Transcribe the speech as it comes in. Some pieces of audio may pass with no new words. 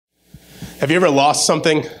Have you ever lost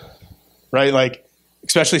something, right? Like,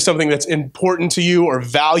 especially something that's important to you or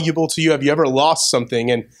valuable to you. Have you ever lost something?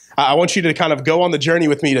 And I want you to kind of go on the journey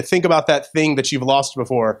with me to think about that thing that you've lost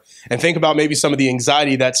before and think about maybe some of the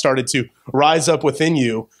anxiety that started to rise up within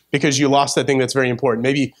you because you lost that thing that's very important.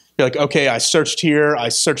 Maybe you're like, okay, I searched here, I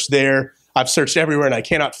searched there, I've searched everywhere and I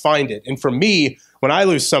cannot find it. And for me, when I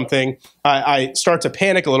lose something, I start to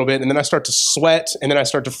panic a little bit, and then I start to sweat, and then I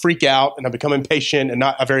start to freak out, and I become impatient and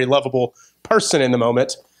not a very lovable person in the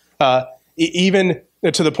moment, even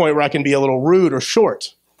to the point where I can be a little rude or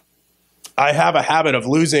short. I have a habit of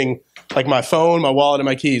losing like my phone, my wallet, and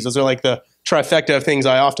my keys. Those are like the trifecta of things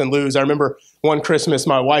I often lose. I remember one Christmas,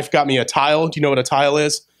 my wife got me a tile. Do you know what a tile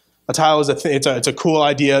is? A tile is it's a cool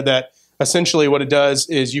idea that essentially what it does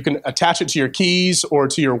is you can attach it to your keys or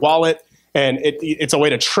to your wallet, and it's a way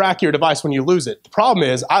to track your device when you lose it. The problem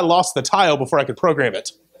is I lost the tile before I could program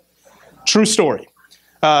it. True story.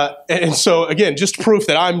 And so, again, just proof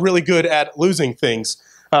that I'm really good at losing things.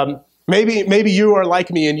 Maybe you are like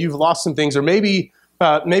me and you've lost some things, or maybe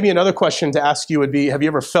another question to ask you would be, have you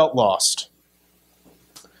ever felt lost?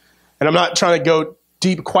 And I'm not trying to go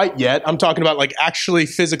deep quite yet. I'm talking about like actually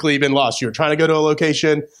physically been lost. You're trying to go to a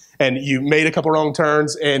location and you made a couple wrong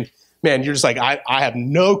turns, and man, you're just like, I have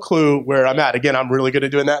no clue where I'm at. Again, I'm really good at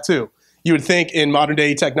doing that too. You would think in modern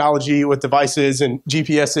day technology with devices and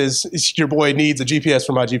GPSs, your boy needs a GPS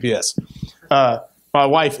for my GPS. My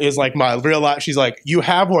wife is like my real life. She's like, you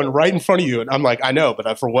have one right in front of you. And I'm like, I know,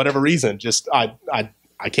 but for whatever reason, just I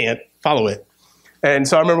can't follow it. And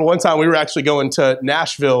so I remember one time we were actually going to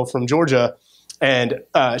Nashville from Georgia, and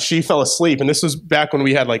she fell asleep. And this was back when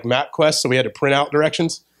we had like MapQuest, so we had to print out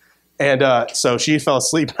directions. And so she fell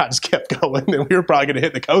asleep, and I just kept going, and we were probably going to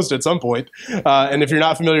hit the coast at some point. And if you're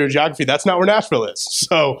not familiar with geography, that's not where Nashville is.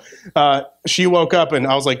 So she woke up, and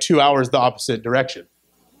I was like 2 hours the opposite direction.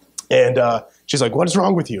 And she's like, what is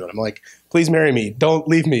wrong with you? And I'm like, please marry me. Don't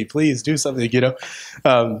leave me. Please do something, you know.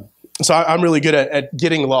 So I'm really good at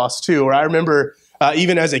getting lost, too. Or I remember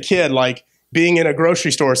even as a kid, like being in a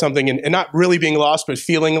grocery store or something and not really being lost, but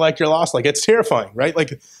feeling like you're lost. Like, it's terrifying, right?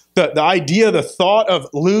 Like, the idea, the thought of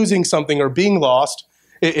losing something or being lost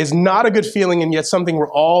is not a good feeling, and yet something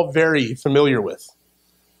we're all very familiar with.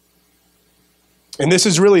 And this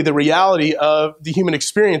is really the reality of the human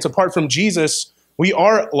experience. Apart from Jesus, we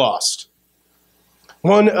are lost.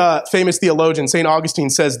 One famous theologian, St. Augustine,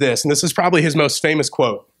 says this, and this is probably his most famous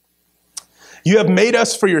quote. You have made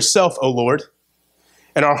us for yourself, O Lord,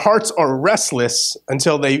 and our hearts are restless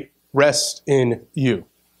until they rest in you.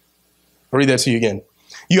 I'll read that to you again.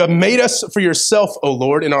 You have made us for yourself, O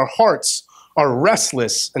Lord, and our hearts are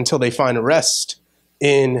restless until they find rest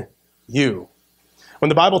in you. When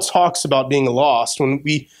the Bible talks about being lost, when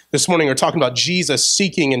we this morning are talking about Jesus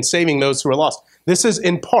seeking and saving those who are lost, this is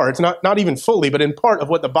in part, not even fully, but in part of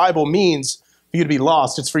what the Bible means for you to be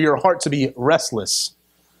lost. It's for your heart to be restless.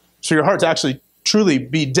 It's for your heart to actually truly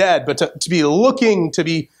be dead, but to be looking to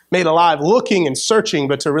be made alive, looking and searching,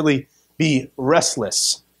 but to really be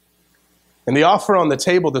restless. And the offer on the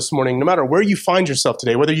table this morning, no matter where you find yourself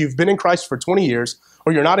today, whether you've been in Christ for 20 years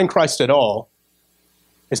or you're not in Christ at all,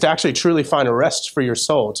 is to actually truly find a rest for your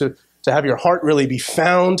soul, to have your heart really be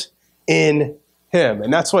found in Him.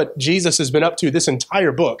 And that's what Jesus has been up to this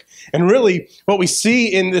entire book. And really, what we see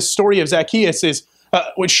in this story of Zacchaeus is,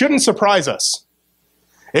 which shouldn't surprise us.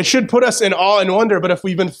 It should put us in awe and wonder, but if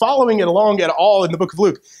we've been following it along at all in the book of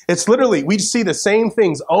Luke, it's literally, we see the same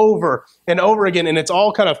things over and over again, and it's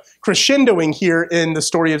all kind of crescendoing here in the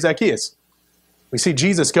story of Zacchaeus. We see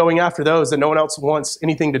Jesus going after those that no one else wants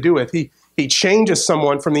anything to do with. He changes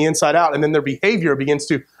someone from the inside out, and then their behavior begins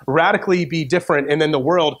to radically be different, and then the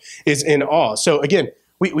world is in awe. So again,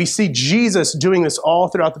 we see Jesus doing this all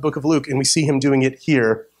throughout the book of Luke, and we see Him doing it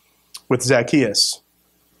here with Zacchaeus.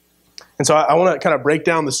 And so I want to kind of break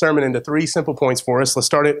down the sermon into 3 simple points for us. Let's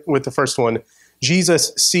start it with the first one.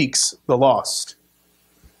 Jesus seeks the lost.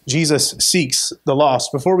 Jesus seeks the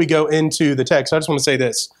lost. Before we go into the text, I just want to say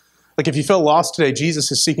this. Like, if you feel lost today,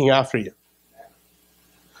 Jesus is seeking after you.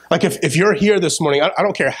 Like, if you're here this morning, I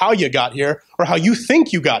don't care how you got here or how you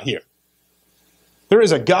think you got here. There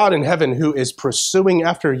is a God in heaven who is pursuing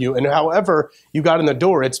after you. And however you got in the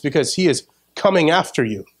door, it's because He is coming after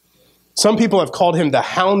you. Some people have called Him the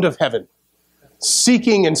hound of heaven,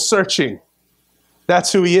 seeking and searching.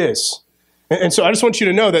 That's who He is. And so I just want you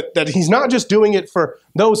to know that He's not just doing it for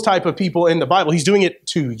those type of people in the Bible. He's doing it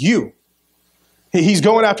to you. He's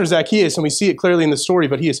going after Zacchaeus, and we see it clearly in the story,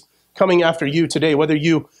 but He is coming after you today, whether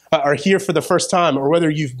you are here for the first time or whether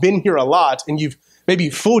you've been here a lot and you've maybe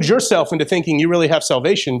fooled yourself into thinking you really have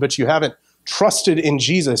salvation, but you haven't trusted in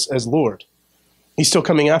Jesus as Lord. He's still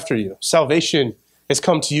coming after you. Salvation has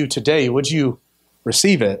come to you today. Would you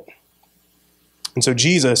receive it? And so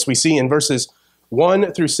Jesus, we see in verses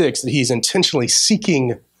 1 through 6 that he's intentionally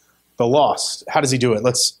seeking the lost. How does he do it?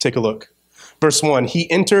 Let's take a look. Verse 1,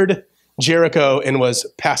 he entered Jericho and was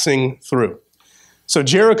passing through. So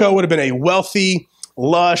Jericho would have been a wealthy,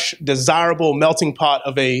 lush, desirable melting pot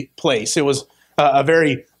of a place. It was a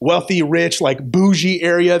very wealthy, rich, like bougie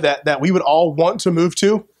area that we would all want to move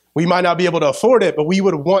to. We might not be able to afford it, but we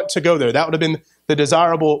would want to go there. That would have been the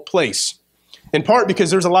desirable place. In part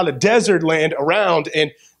because there's a lot of desert land around,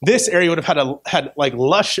 and this area would have had like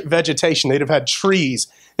lush vegetation. They'd have had trees.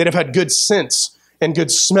 They'd have had good scents and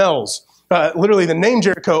good smells. Literally, the name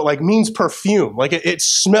Jericho like means perfume. Like it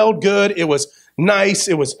smelled good. It was nice.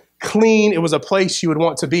 It was clean. It was a place you would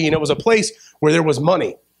want to be, and it was a place where there was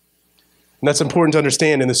money. And that's important to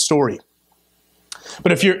understand in this story.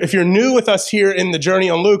 But if you're new with us here in the journey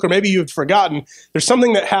on Luke, or maybe you've forgotten, there's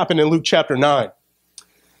something that happened in Luke chapter 9. It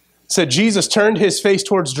said Jesus turned his face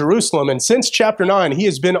towards Jerusalem, and since chapter 9, he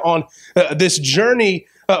has been on this journey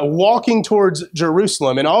walking towards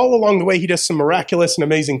Jerusalem, and all along the way, he does some miraculous and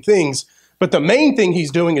amazing things. But the main thing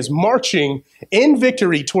he's doing is marching in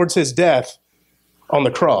victory towards his death on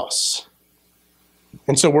the cross.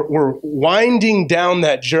 And so we're winding down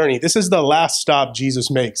that journey. This is the last stop Jesus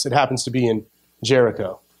makes. It happens to be in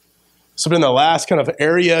Jericho. So it's been the last kind of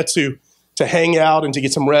area to hang out and to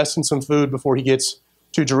get some rest and some food before he gets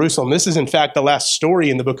to Jerusalem. This is, in fact, the last story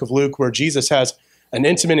in the book of Luke where Jesus has an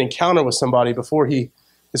intimate encounter with somebody before he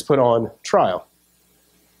is put on trial.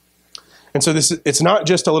 And so it's not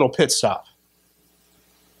just a little pit stop.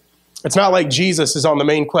 It's not like Jesus is on the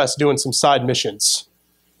main quest doing some side missions.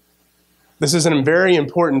 This is a very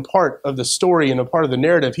important part of the story and a part of the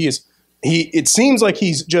narrative. It seems like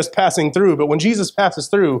he's just passing through, but when Jesus passes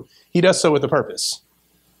through, he does so with a purpose.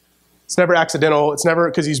 It's never accidental. It's never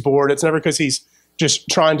because he's bored. It's never because he's just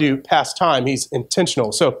trying to pass time. He's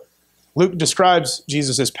intentional. So Luke describes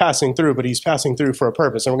Jesus as passing through, but he's passing through for a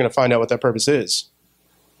purpose, and we're going to find out what that purpose is.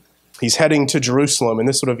 He's heading to Jerusalem, and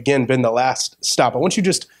this would have, again, been the last stop. I want you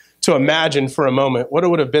just to imagine for a moment what it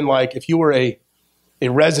would have been like if you were a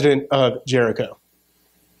resident of Jericho.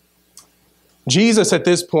 Jesus, at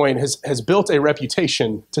this point, has built a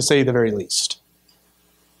reputation, to say the very least.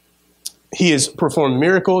 He has performed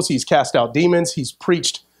miracles. He's cast out demons. He's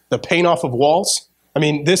preached the paint off of walls. I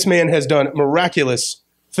mean, this man has done miraculous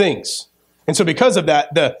things. And so because of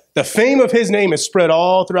that, the fame of his name is spread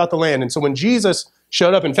all throughout the land. And so when Jesus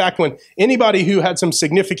showed up, in fact, when anybody who had some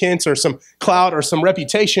significance or some clout or some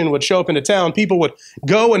reputation would show up into town, people would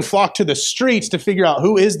go and flock to the streets to figure out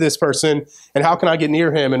who is this person and how can I get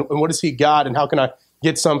near him and what has he got and how can I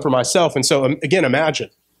get some for myself. And so, again, imagine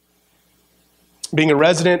being a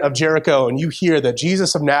resident of Jericho and you hear that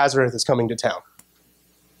Jesus of Nazareth is coming to town.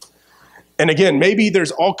 And again, maybe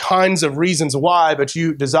there's all kinds of reasons why, but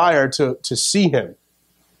you desire to see him.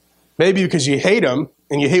 Maybe because you hate him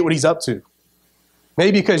and you hate what he's up to.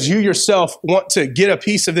 Maybe because you yourself want to get a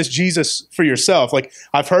piece of this Jesus for yourself. Like,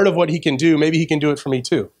 I've heard of what he can do. Maybe he can do it for me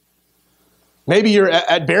too. Maybe you're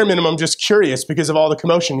at bare minimum just curious because of all the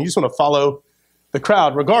commotion. You just want to follow the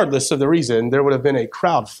crowd. Regardless of the reason, there would have been a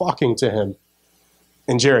crowd flocking to him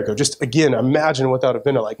in Jericho. Just, again, imagine what that would have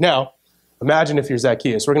been like. Now, imagine if you're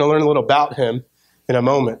Zacchaeus. We're going to learn a little about him in a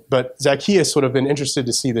moment. But Zacchaeus would have been interested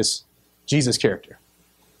to see this Jesus character.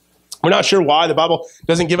 We're not sure why. The Bible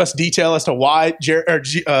doesn't give us detail as to why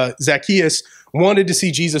Zacchaeus wanted to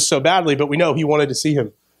see Jesus so badly, but we know he wanted to see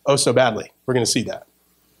him oh so badly. We're going to see that.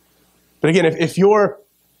 But again, if you're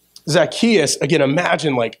Zacchaeus, again,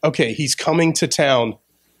 imagine like, okay, he's coming to town.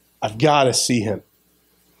 I've got to see him.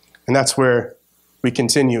 And that's where we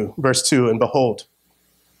continue. Verse 2, and behold,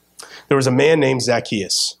 there was a man named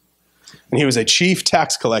Zacchaeus, and he was a chief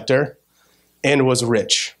tax collector and was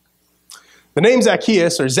rich. The name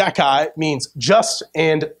Zacchaeus, or Zacchae, means just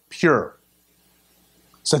and pure.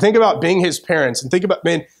 So think about being his parents, and think about,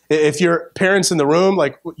 man, if your parents in the room,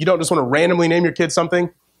 like you don't just want to randomly name your kid something.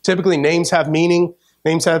 Typically, names have meaning.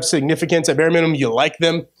 Names have significance. At bare minimum, you like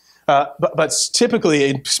them. But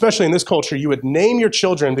typically, especially in this culture, you would name your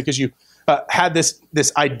children because you had this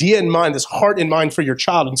idea in mind, this heart in mind for your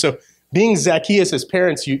child. And so being Zacchaeus as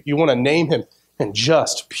parents, you want to name him and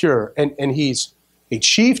just, pure. And he's a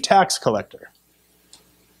chief tax collector.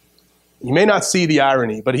 You may not see the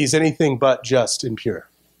irony, but he's anything but just and pure.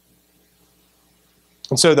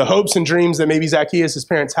 And so the hopes and dreams that maybe Zacchaeus'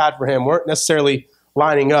 parents had for him weren't necessarily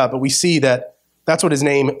lining up, but we see that that's what his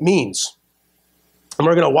name means. And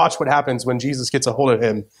we're going to watch what happens when Jesus gets a hold of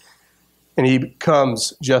him and he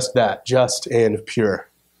becomes just that, just and pure.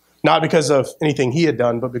 Not because of anything he had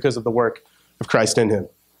done, but because of the work of Christ in him.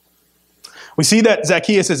 We see that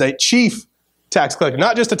Zacchaeus is a chief tax collector,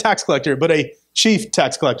 not just a tax collector, but a chief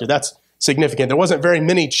tax collector. That's significant. There wasn't very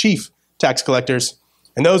many chief tax collectors,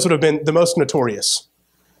 and those would have been the most notorious.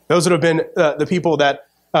 Those would have been the people that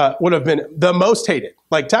would have been the most hated.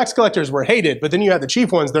 Like tax collectors were hated, but then you had the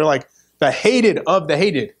chief ones. They're like the hated of the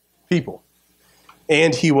hated people.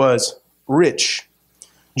 And he was rich.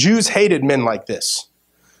 Jews hated men like this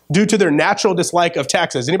due to their natural dislike of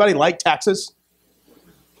taxes. Anybody like taxes?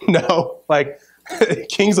 No. Like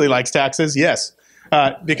Kingsley likes taxes. Yes.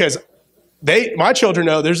 Because my children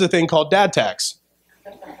know there's a thing called dad tax.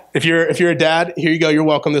 If you're a dad, here you go. You're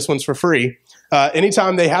welcome. This one's for free.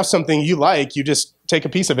 Anytime they have something you like, you just take a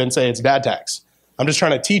piece of it and say it's dad tax. I'm just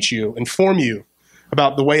trying to teach you, inform you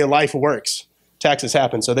about the way life works. Taxes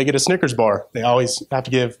happen. So they get a Snickers bar. They always have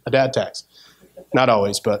to give a dad tax. Not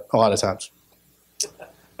always, but a lot of times.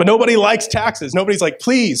 But nobody likes taxes. Nobody's like,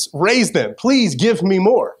 please raise them. Please give me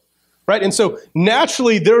more. Right? And so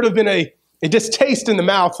naturally, there would have been a distaste in the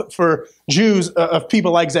mouth for Jews of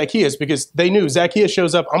people like Zacchaeus because they knew Zacchaeus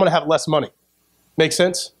shows up, I'm going to have less money. Make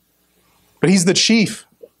sense? But he's the chief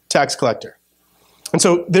tax collector. And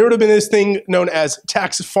so there would have been this thing known as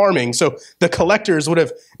tax farming. So the collectors would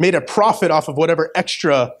have made a profit off of whatever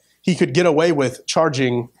extra he could get away with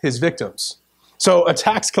charging his victims. So a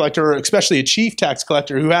tax collector, especially a chief tax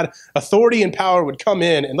collector who had authority and power, would come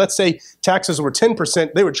in, and let's say taxes were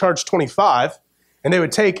 10%, they would charge 25, and they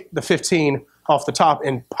would take the 15 off the top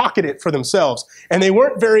and pocket it for themselves. And they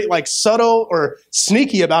weren't very subtle or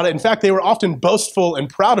sneaky about it. In fact, they were often boastful and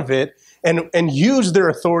proud of it, and use their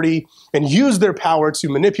authority and use their power to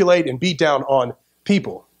manipulate and beat down on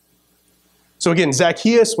people. So again,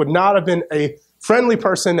 Zacchaeus would not have been a friendly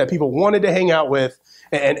person that people wanted to hang out with,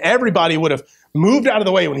 and everybody would have moved out of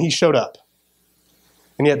the way when he showed up.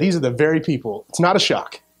 And yet these are the very people, it's not a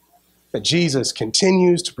shock, that Jesus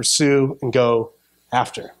continues to pursue and go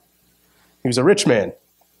after. He was a rich man.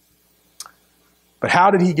 But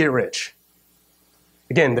how did he get rich?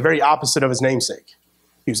 Again, the very opposite of his namesake.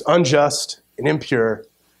 He was unjust and impure,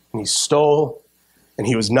 and he stole, and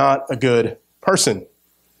he was not a good person.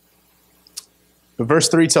 But verse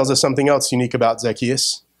 3 tells us something else unique about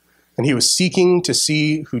Zacchaeus, and he was seeking to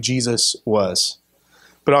see who Jesus was.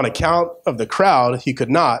 But on account of the crowd, he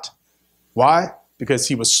could not. Why? Because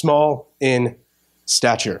he was small in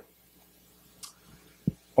stature.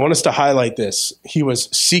 I want us to highlight this. He was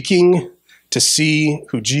seeking to see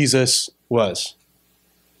who Jesus was.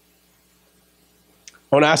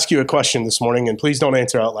 I want to ask you a question this morning, and please don't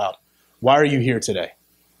answer out loud. Why are you here today?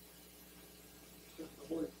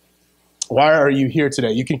 Why are you here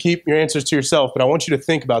today? You can keep your answers to yourself, but I want you to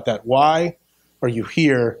think about that. Why are you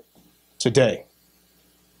here today?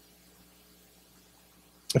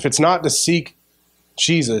 If it's not to seek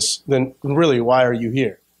Jesus, then really, why are you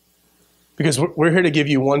here? Because we're here to give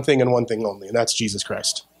you one thing and one thing only, and that's Jesus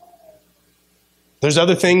Christ. There's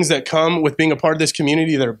other things that come with being a part of this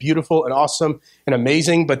community that are beautiful and awesome and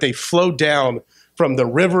amazing, but they flow down from the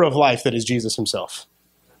river of life that is Jesus himself.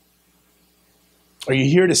 Are you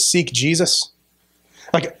here to seek Jesus?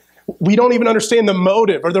 We don't even understand the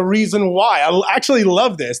motive or the reason why. I actually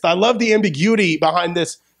love this. I love the ambiguity behind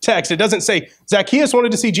this text. It doesn't say Zacchaeus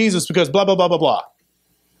wanted to see Jesus because blah, blah, blah, blah, blah.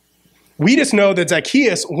 We just know that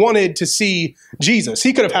Zacchaeus wanted to see Jesus.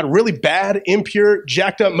 He could have had really bad, impure,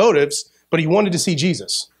 jacked up motives, but he wanted to see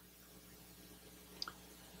Jesus.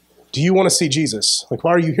 Do you want to see Jesus?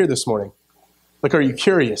 Why are you here this morning? Are you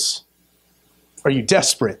curious? Are you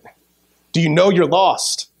desperate? Do you know you're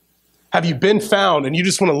lost? Have you been found and you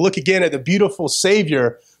just want to look again at the beautiful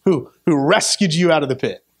Savior who rescued you out of the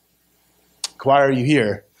pit? Why are you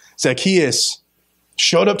here? Zacchaeus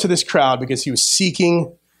showed up to this crowd because he was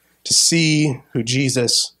seeking to see who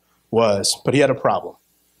Jesus was, but he had a problem.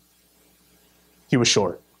 He was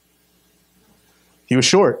short. He was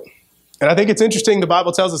short. And I think it's interesting, the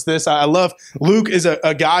Bible tells us this. I love, Luke is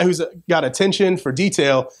a guy who's got attention for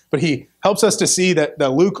detail, but he helps us to see that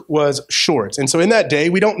Luke was short. And so in that day,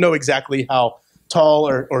 we don't know exactly how tall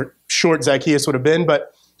or short Zacchaeus would have been,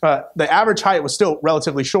 but the average height was still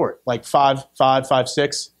relatively short, like 5'5",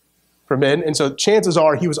 5'6" for men. And so chances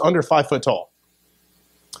are he was under 5 foot tall.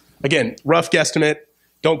 Again, rough guesstimate,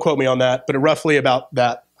 don't quote me on that, but roughly about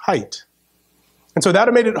that height. And so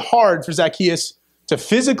that made it hard for Zacchaeus to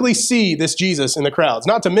physically see this Jesus in the crowds.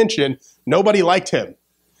 Not to mention, nobody liked him.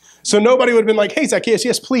 So nobody would have been like, hey, Zacchaeus,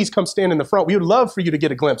 yes, please come stand in the front. We would love for you to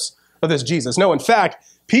get a glimpse of this Jesus. No, in fact,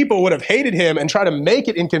 people would have hated him and tried to make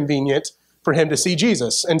it inconvenient for him to see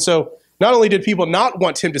Jesus. And so not only did people not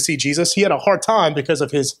want him to see Jesus, he had a hard time because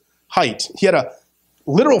of his height. He had a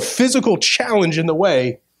literal physical challenge in the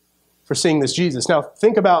way for seeing this Jesus. Now,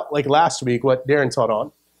 think about like last week, what Darren taught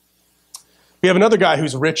on. We have another guy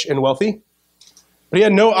who's rich and wealthy, but he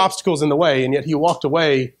had no obstacles in the way, and yet he walked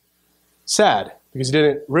away sad because he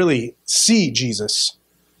didn't really see Jesus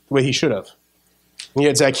the way he should have. And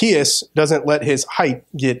yet Zacchaeus doesn't let his height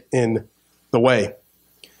get in the way.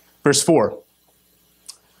 Verse 4.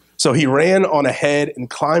 So he ran on ahead and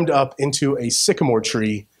climbed up into a sycamore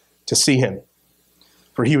tree to see him,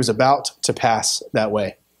 for he was about to pass that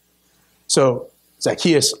way. So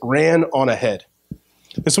Zacchaeus ran on ahead.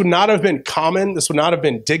 This would not have been common. This would not have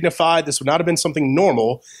been dignified. This would not have been something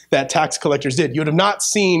normal that tax collectors did. You would have not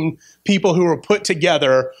seen people who were put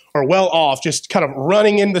together or well off just kind of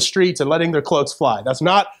running in the streets and letting their cloaks fly. That's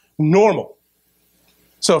not normal.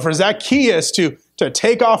 So for Zacchaeus to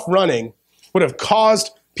take off running would have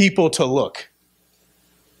caused people to look.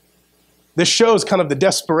 This shows kind of the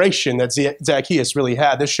desperation that Zacchaeus really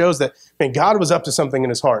had. This shows that, man, God was up to something in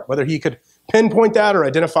his heart, whether he could pinpoint that or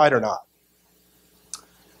identify it or not.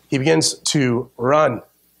 He begins to run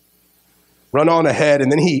on ahead, and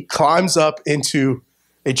then he climbs up into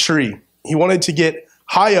a tree. He wanted to get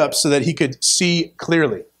high up so that he could see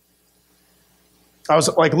clearly. I was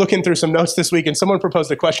like looking through some notes this week, and someone proposed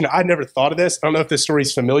a question. I'd never thought of this. I don't know if this story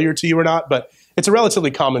is familiar to you or not, but it's a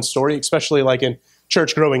relatively common story, especially like in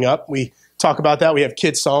church growing up. We talk about that. We have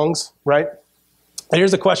kids' songs, right? And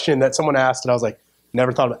here's a question that someone asked, and I was like,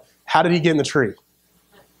 never thought about it. How did he get in the tree?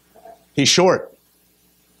 He's short.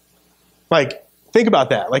 Like, think about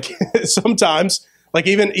that. Like, sometimes, like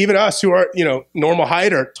even us who are, normal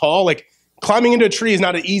height or tall, like climbing into a tree is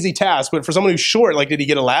not an easy task. But for someone who's short, like, did he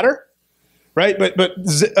get a ladder? Right? But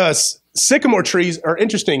sycamore trees are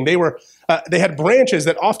interesting. They had branches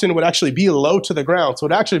that often would actually be low to the ground. So it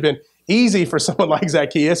would actually been easy for someone like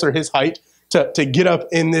Zacchaeus or his height to get up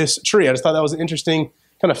in this tree. I just thought that was an interesting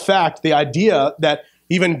kind of fact. The idea that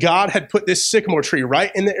even God had put this sycamore tree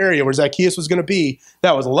right in the area where Zacchaeus was going to be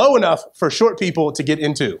that was low enough for short people to get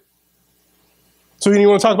into. So when you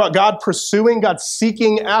want to talk about God pursuing, God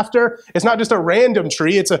seeking after, it's not just a random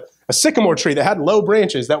tree. It's a sycamore tree that had low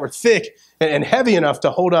branches that were thick and heavy enough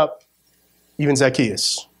to hold up even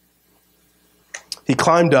Zacchaeus. He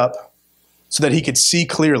climbed up so that he could see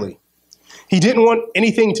clearly. He didn't want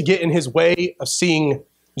anything to get in his way of seeing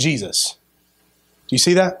Jesus. Do you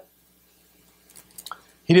see that?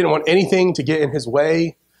 He didn't want anything to get in his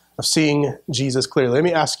way of seeing Jesus clearly. Let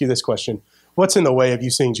me ask you this question. What's in the way of you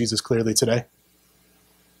seeing Jesus clearly today?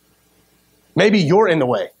 Maybe you're in the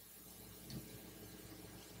way.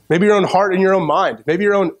 Maybe your own heart and your own mind. Maybe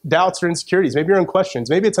your own doubts or insecurities. Maybe your own questions.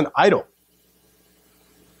 Maybe it's an idol.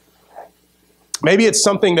 Maybe it's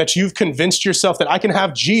something that you've convinced yourself that I can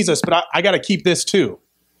have Jesus, but I got to keep this too.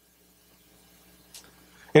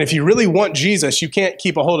 And if you really want Jesus, you can't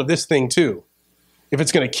keep a hold of this thing too, if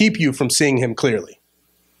it's going to keep you from seeing him clearly.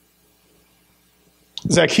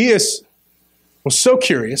 Zacchaeus was so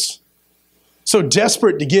curious, so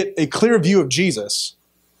desperate to get a clear view of Jesus,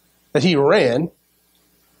 that he ran,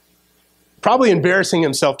 probably embarrassing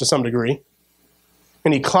himself to some degree,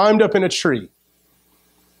 and he climbed up in a tree.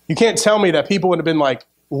 You can't tell me that people would have been like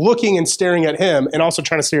looking and staring at him and also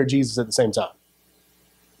trying to stare at Jesus at the same time.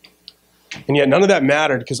 And yet none of that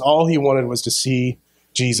mattered because all he wanted was to see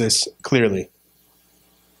Jesus clearly.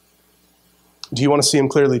 Do you want to see him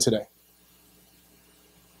clearly today?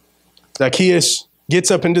 Zacchaeus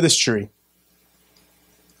gets up into this tree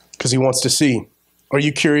because he wants to see. Are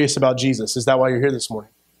you curious about Jesus? Is that why you're here this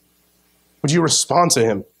morning? Would you respond to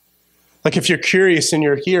him? Like if you're curious and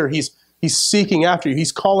you're here, he's seeking after you.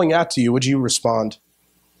 He's calling out to you. Would you respond?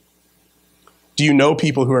 Do you know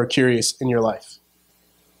people who are curious in your life?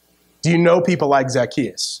 Do you know people like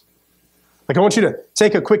Zacchaeus? Like I want you to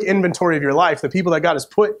take a quick inventory of your life, the people that God has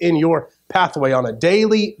put in your pathway on a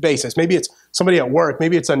daily basis. Maybe it's somebody at work.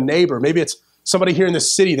 Maybe it's a neighbor. Maybe it's somebody here in the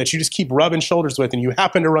city that you just keep rubbing shoulders with and you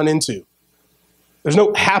happen to run into. There's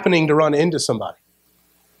no happening to run into somebody.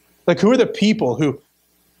 Like who are the people who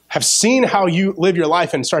have seen how you live your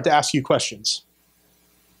life and start to ask you questions?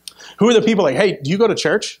 Who are the people like, hey, do you go to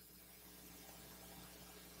church?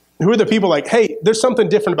 Who are the people like, hey, there's something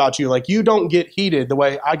different about you. Like you don't get heated the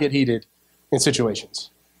way I get heated in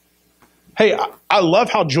situations. Hey, I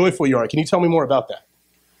love how joyful you are. Can you tell me more about that?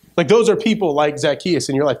 Like those are people like Zacchaeus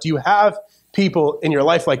in your life. Do you have people in your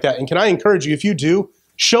life like that? And can I encourage you, if you do,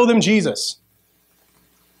 show them Jesus.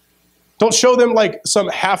 Don't show them like some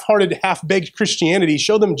half-hearted, half-baked Christianity.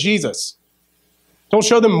 Show them Jesus. Don't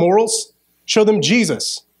show them morals. Show them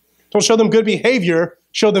Jesus. Don't show them good behavior.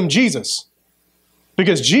 Show them Jesus.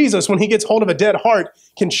 Because Jesus, when he gets hold of a dead heart,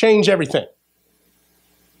 can change everything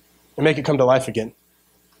and make it come to life again.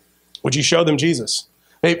 Would you show them Jesus?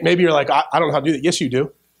 Maybe you're like, I don't know how to do that. Yes, you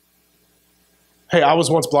do. Hey, I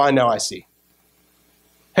was once blind, now I see.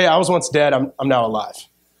 Hey, I was once dead, I'm now alive.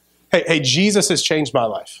 Hey, Jesus has changed my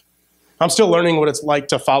life. I'm still learning what it's like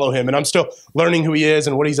to follow him, and I'm still learning who he is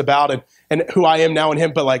and what he's about and who I am now in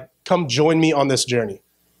him, but like, come join me on this journey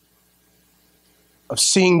of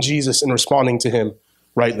seeing Jesus and responding to him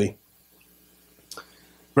rightly.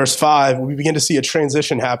 Verse 5, we begin to see a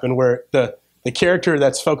transition happen where the character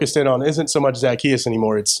that's focused in on isn't so much Zacchaeus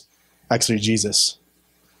anymore, it's actually Jesus.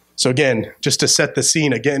 So again, just to set the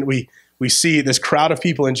scene, again, we see this crowd of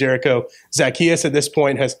people in Jericho. Zacchaeus at this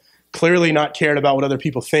point has clearly not cared about what other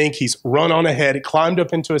people think. He's run on ahead, climbed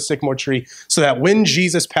up into a sycamore tree so that when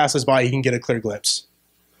Jesus passes by, he can get a clear glimpse.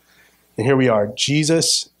 And here we are.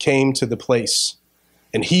 Jesus came to the place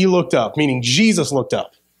and he looked up, meaning Jesus looked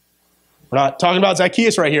up. We're not talking about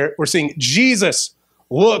Zacchaeus right here. We're seeing Jesus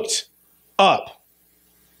looked up.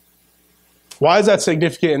 Why is that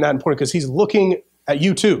significant and that important? Because he's looking at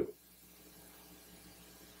you too.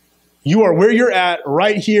 You are where you're at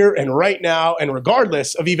right here and right now, and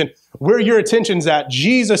regardless of even where your attention's at,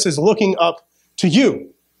 Jesus is looking up to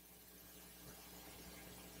you.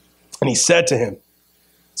 And he said to him,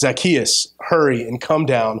 Zacchaeus, hurry and come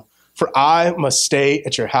down, for I must stay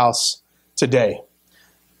at your house today.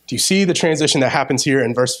 Do you see the transition that happens here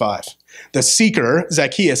in verse 5? The seeker,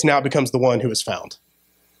 Zacchaeus, now becomes the one who is found.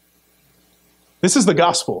 This is the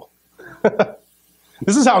gospel.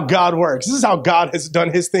 This is how God works. This is how God has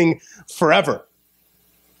done his thing forever.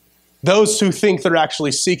 Those who think they're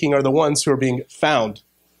actually seeking are the ones who are being found.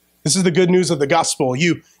 This is the good news of the gospel.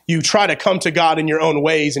 You try to come to God in your own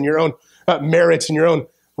ways, in your own merits, in your own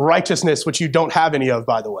righteousness, which you don't have any of,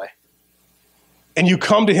 by the way. And you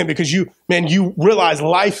come to him because you realize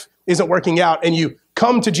life isn't working out, and you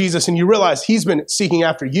come to Jesus and you realize he's been seeking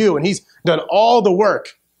after you, and he's done all the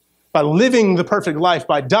work by living the perfect life,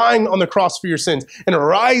 by dying on the cross for your sins and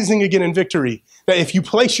rising again in victory, that if you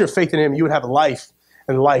place your faith in him, you would have life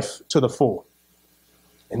and life to the full.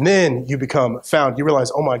 And then you become found. You realize,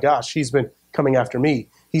 oh my gosh, he's been coming after me.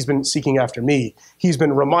 He's been seeking after me. He's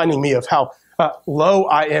been reminding me of how low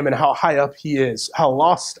I am and how high up he is, how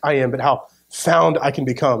lost I am, but how found I can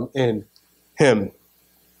become in him.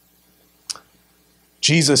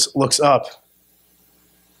 Jesus looks up.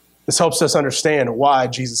 This helps us understand why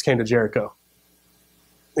Jesus came to Jericho.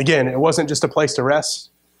 Again, it wasn't just a place to rest.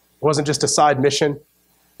 It wasn't just a side mission.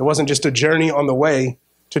 It wasn't just a journey on the way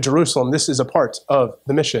to Jerusalem. This is a part of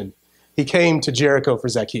the mission. He came to Jericho for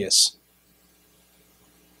Zacchaeus.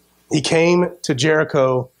 He came to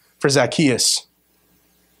Jericho for Zacchaeus.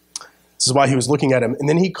 This is why he was looking at him. And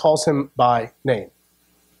then he calls him by name.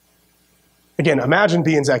 Again, imagine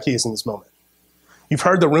being Zacchaeus in this moment. You've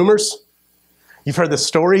heard the rumors. You've heard the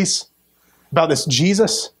stories about this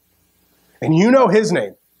Jesus, and you know his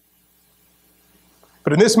name.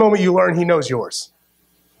 But in this moment, you learn he knows yours.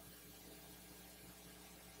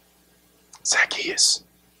 Zacchaeus.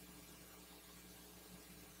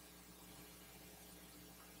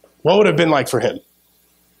 What would it have been like for him?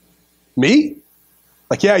 Me?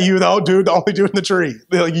 Like, yeah, you, the dude, the only dude in the tree.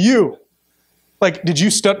 Like, you. Like, did you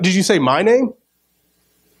say my name?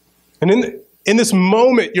 And in this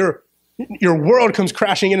moment, your world comes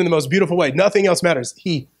crashing in the most beautiful way. Nothing else matters.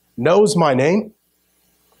 He knows my name.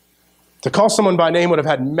 To call someone by name would have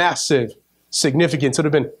had massive significance. It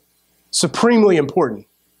would have been supremely important.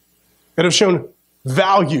 It would have shown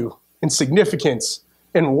value and significance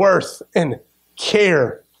and worth and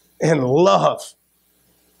care and love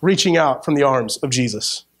reaching out from the arms of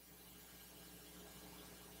Jesus.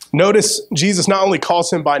 Notice Jesus not only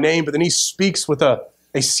calls him by name, but then he speaks with a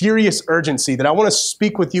serious urgency that I want to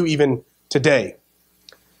speak with you even today.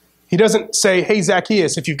 He doesn't say, hey,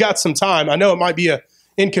 Zacchaeus, if you've got some time, I know it might be an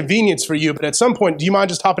inconvenience for you, but at some point, do you mind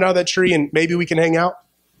just hopping out of that tree and maybe we can hang out?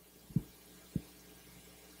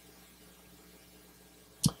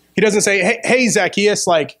 He doesn't say, hey, Zacchaeus,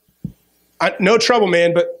 like, no trouble,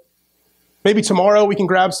 man, but maybe tomorrow we can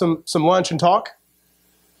grab some lunch and talk.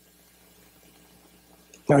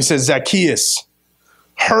 No, he says, Zacchaeus,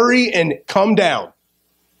 hurry and come down.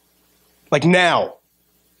 Like now,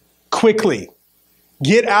 quickly,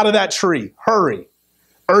 get out of that tree, hurry.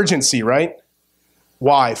 Urgency, right?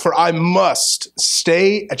 Why? For I must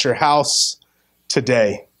stay at your house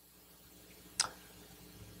today.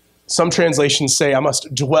 Some translations say, I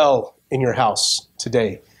must dwell in your house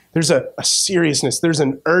today. There's a seriousness, there's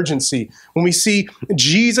an urgency. When we see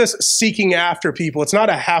Jesus seeking after people, it's not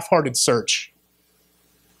a half-hearted search.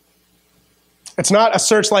 It's not a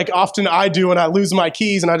search like often I do when I lose my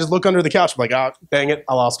keys and I just look under the couch. I'm like, oh, dang it,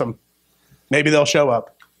 I lost them. Maybe they'll show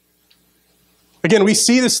up. Again, we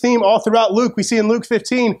see this theme all throughout Luke. We see in Luke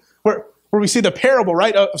 15 where we see the parable,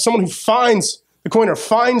 right, of someone who finds the coin or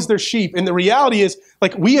finds their sheep. And the reality is,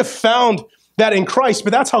 like, we have found that in Christ,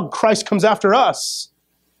 but that's how Christ comes after us.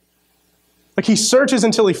 Like, he searches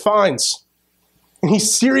until he finds. And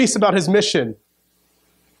he's serious about his mission.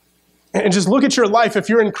 And just look at your life if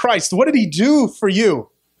you're in Christ. What did he do for you?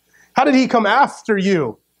 How did he come after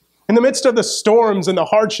you? In the midst of the storms and the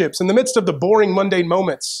hardships, in the midst of the boring, mundane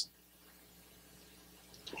moments,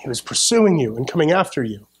 he was pursuing you and coming after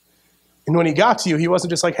you. And when he got to you, he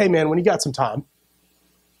wasn't just like, hey man, when you got some time.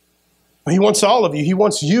 He wants all of you. He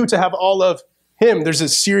wants you to have all of him. There's a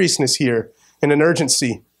seriousness here and an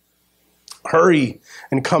urgency. Hurry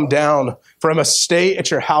and come down, for I must stay at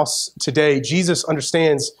your house today. Jesus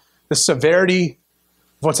understands the severity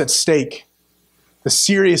of what's at stake, the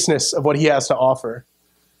seriousness of what he has to offer.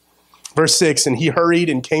 Verse 6, and he hurried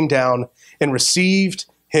and came down and received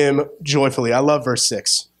him joyfully. I love verse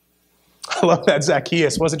 6. I love that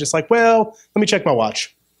Zacchaeus wasn't just like, well, let me check my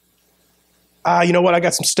watch. You know what? I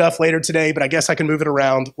got some stuff later today, but I guess I can move it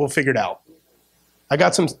around. We'll figure it out. I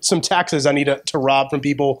got some taxes I need to rob from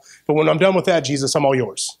people, but when I'm done with that, Jesus, I'm all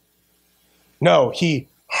yours. No, he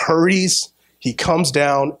hurries, he comes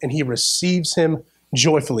down, and he receives him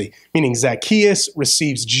joyfully, meaning Zacchaeus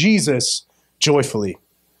receives Jesus joyfully.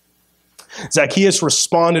 Zacchaeus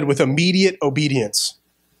responded with immediate obedience,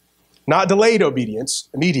 not delayed obedience,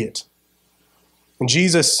 immediate. And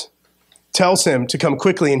Jesus tells him to come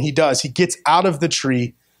quickly, and he does. He gets out of the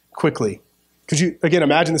tree quickly. Could you, again,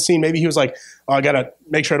 imagine the scene? Maybe he was like, oh, I got to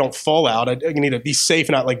make sure I don't fall out. I need to be safe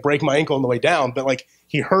and not like break my ankle on the way down. But like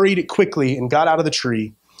he hurried quickly and got out of the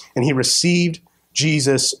tree, and he received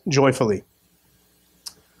Jesus joyfully.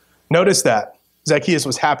 Notice that Zacchaeus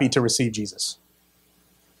was happy to receive Jesus.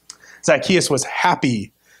 Zacchaeus was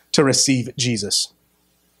happy to receive Jesus.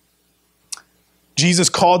 Jesus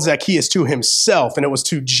called Zacchaeus to himself, and it was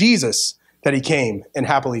to Jesus that he came, and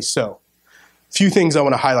happily so. Few things I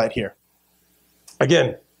want to highlight here.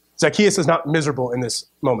 Again, Zacchaeus is not miserable in this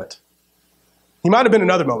moment. He might have been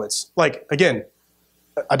in other moments. Like, again,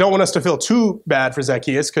 I don't want us to feel too bad for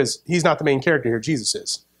Zacchaeus because he's not the main character here, Jesus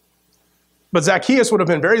is. But Zacchaeus would have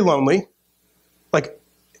been very lonely. Like,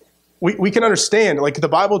 we can understand, like the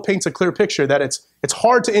Bible paints a clear picture that it's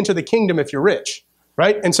hard to enter the kingdom if you're rich,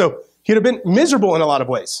 right? And so he'd have been miserable in a lot of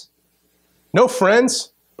ways. No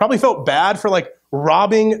friends, probably felt bad for like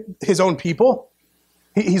robbing his own people.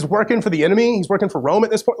 He's working for the enemy. He's working for Rome at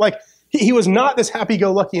this point. Like he was not this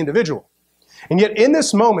happy-go-lucky individual. And yet in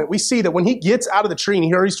this moment, we see that when he gets out of the tree and he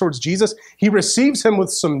hurries towards Jesus, he receives him with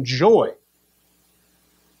some joy.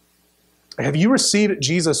 Have you received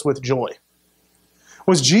Jesus with joy?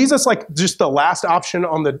 Was Jesus like just the last option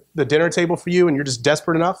on the dinner table for you and you're just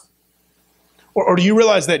desperate enough? Or do you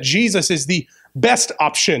realize that Jesus is the best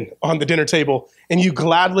option on the dinner table and you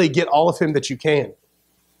gladly get all of him that you can?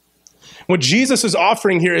 What Jesus is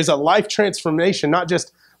offering here is a life transformation, not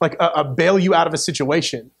just like a bail you out of a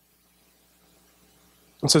situation.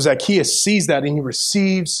 And so Zacchaeus sees that and he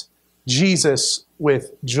receives Jesus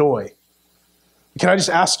with joy. Can I just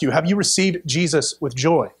ask you, have you received Jesus with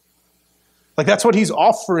joy? Like that's what he's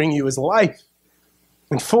offering you is life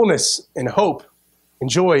and fullness and hope and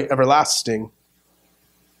joy everlasting.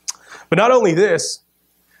 But not only this,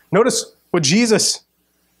 notice what Jesus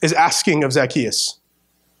is asking of Zacchaeus.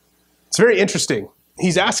 It's very interesting.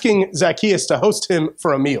 He's asking Zacchaeus to host him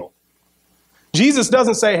for a meal. Jesus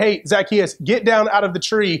doesn't say, hey, Zacchaeus, get down out of the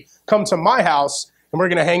tree, come to my house, and we're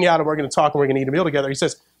going to hang out and we're going to talk and we're going to eat a meal together. He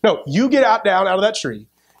says, no, you get down out of that tree.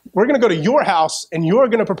 We're going to go to your house and you're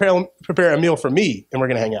going to prepare a meal for me and we're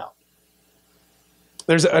going to hang out.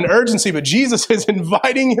 There's an urgency, but Jesus is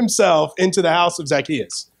inviting himself into the house of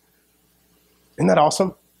Zacchaeus. Isn't that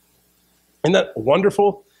awesome? Isn't that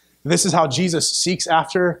wonderful? This is how Jesus seeks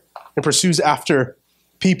after and pursues after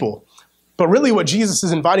people. But really what Jesus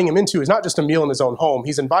is inviting him into is not just a meal in his own home.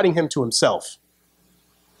 He's inviting him to himself.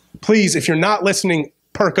 Please, if you're not listening,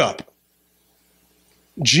 perk up.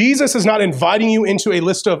 Jesus is not inviting you into a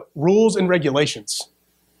list of rules and regulations.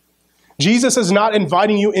 Jesus is not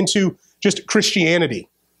inviting you into just Christianity.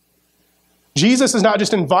 Jesus is not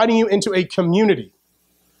just inviting you into a community.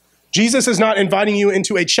 Jesus is not inviting you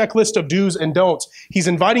into a checklist of do's and don'ts. He's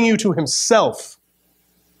inviting you to himself.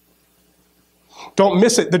 Don't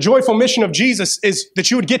miss it. The joyful mission of Jesus is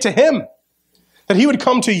that you would get to him, that he would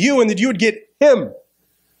come to you and that you would get him.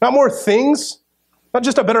 Not more things, not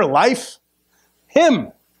just a better life.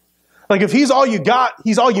 Him. Like if he's all you got,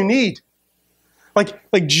 he's all you need.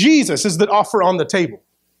 Like Jesus is the offer on the table.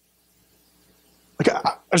 Like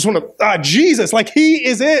I just want to, Jesus, like he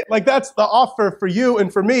is it. Like that's the offer for you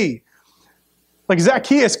and for me. Like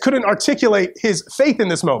Zacchaeus couldn't articulate his faith in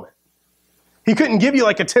this moment. He couldn't give you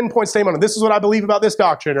like a 10-point statement on this is what I believe about this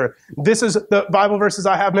doctrine, or this is the Bible verses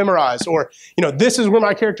I have memorized, or this is where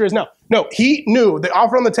my character is now. No, he knew the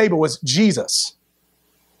offer on the table was Jesus.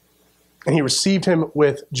 And he received him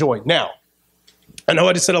with joy. Now, I know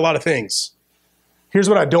I just said a lot of things. Here's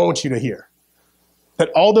what I don't want you to hear. That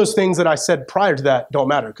all those things that I said prior to that don't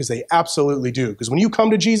matter, because they absolutely do. Because when you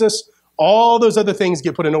come to Jesus, all those other things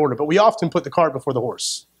get put in order, but we often put the cart before the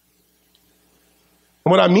horse.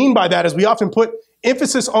 And what I mean by that is we often put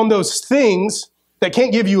emphasis on those things that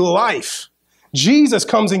can't give you life. Jesus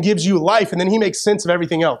comes and gives you life, and then he makes sense of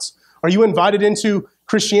everything else. Are you invited into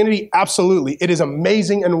Christianity? Absolutely. It is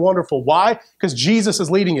amazing and wonderful. Why? Because Jesus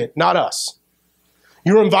is leading it, not us.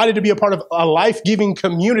 You're invited to be a part of a life-giving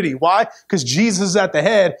community. Why? Because Jesus is at the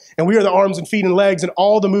head, and we are the arms and feet and legs and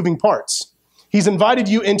all the moving parts. He's invited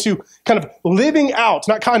you into kind of living out,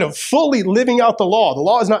 not kind of, fully living out the law. The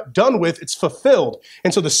law is not done with, it's fulfilled.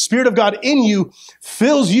 And so the Spirit of God in you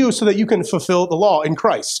fills you so that you can fulfill the law in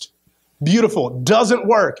Christ. Beautiful. Doesn't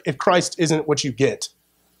work if Christ isn't what you get.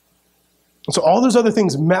 And so all those other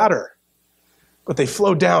things matter, but they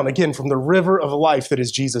flow down, again, from the river of life that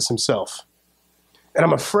is Jesus himself. And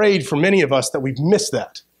I'm afraid for many of us that we've missed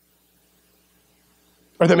that.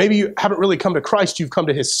 Or that maybe you haven't really come to Christ, you've come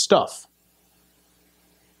to his stuff.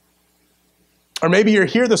 Or maybe you're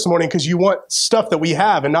here this morning because you want stuff that we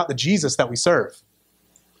have and not the Jesus that we serve.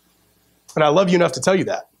 And I love you enough to tell you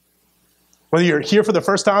that. Whether you're here for the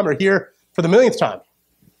first time or here for the millionth time.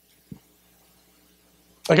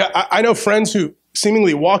 Like I know friends who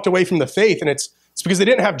seemingly walked away from the faith, and it's because they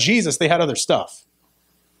didn't have Jesus, they had other stuff.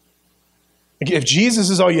 Like if Jesus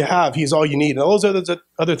is all you have, he's all you need. And all those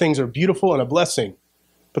other things are beautiful and a blessing,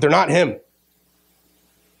 but they're not him.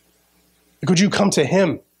 Like, would you come to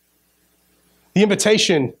him? The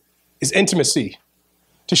invitation is intimacy.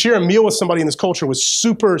 To share a meal with somebody in this culture was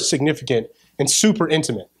super significant and super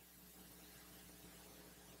intimate.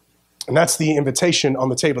 And that's the invitation on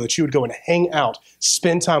the table, that you would go and hang out,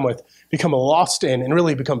 spend time with, become lost in, and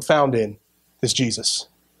really become found in this Jesus.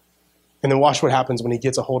 And then watch what happens when he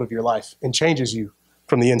gets a hold of your life and changes you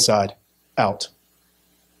from the inside out.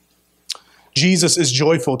 Jesus is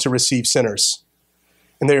joyful to receive sinners,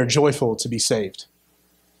 and they are joyful to be saved.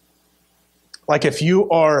 Like if you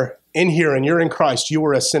are in here and you're in Christ, you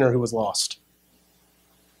were a sinner who was lost.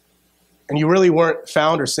 And you really weren't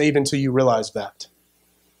found or saved until you realized that.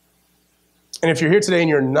 And if you're here today and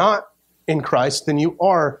you're not in Christ, then you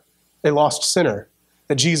are a lost sinner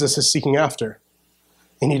that Jesus is seeking after.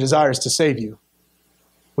 And he desires to save you.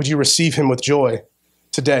 Would you receive him with joy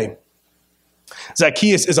today?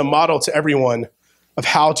 Zacchaeus is a model to everyone of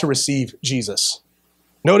how to receive Jesus.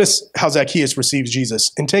 Notice how Zacchaeus receives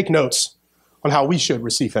Jesus, and take notes on how we should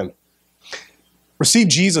receive him. Receive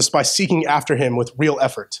Jesus by seeking after him with real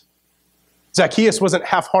effort. Zacchaeus wasn't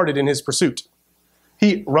half-hearted in his pursuit.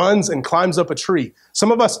 He runs and climbs up a tree.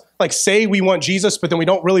 Some of us say we want Jesus, but then we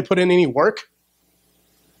don't really put in any work.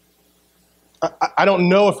 I don't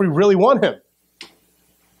know if we really want him.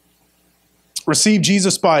 Receive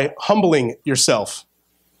Jesus by humbling yourself.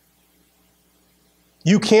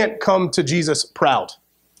 You can't come to Jesus proud.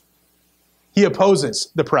 He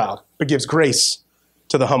opposes the proud, but gives grace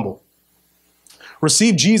to the humble.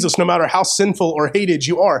 Receive Jesus no matter how sinful or hated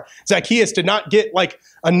you are. Zacchaeus did not get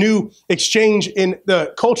a new exchange in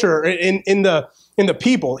the culture, in the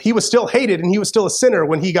people. He was still hated, and he was still a sinner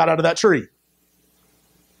when he got out of that tree.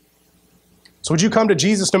 So would you come to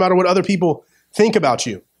Jesus no matter what other people think about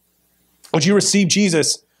you? Would you receive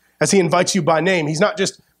Jesus as he invites you by name? He's not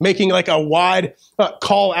just making a wide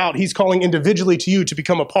call out. He's calling individually to you to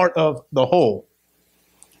become a part of the whole.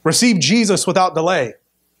 Receive Jesus without delay.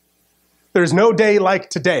 There's no day like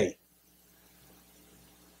today.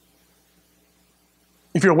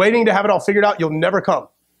 If you're waiting to have it all figured out, you'll never come.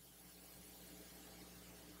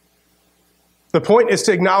 The point is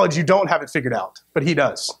to acknowledge you don't have it figured out, but he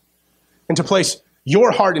does. And to place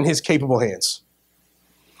your heart in his capable hands.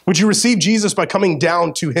 Would you receive Jesus by coming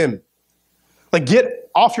down to him? Get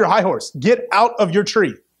off your high horse. Get out of your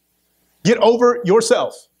tree. Get over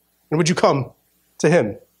yourself. And would you come to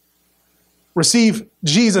him? Receive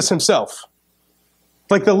Jesus himself.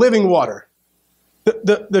 Like the living water.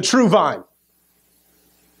 The true vine.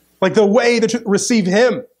 Like the way that receive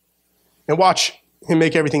him. And watch him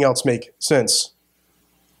make everything else make sense.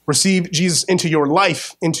 Receive Jesus into your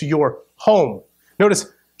life, into your home. Notice,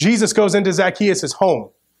 Jesus goes into Zacchaeus' home.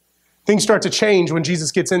 Things start to change when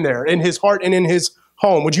Jesus gets in there, in his heart and in his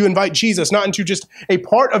home. Would you invite Jesus not into just a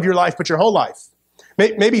part of your life, but your whole life?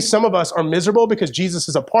 Maybe some of us are miserable because Jesus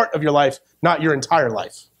is a part of your life, not your entire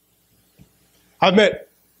life. I've met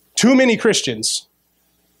too many Christians,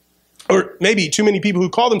 or maybe too many people who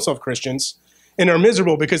call themselves Christians and are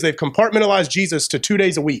miserable because they've compartmentalized Jesus to 2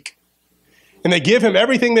 days a week. And they give him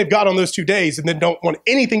everything they've got on those 2 days and then don't want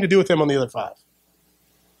anything to do with him on the other 5.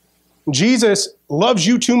 Jesus loves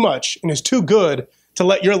you too much and is too good to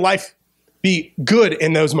let your life be good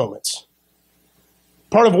in those moments.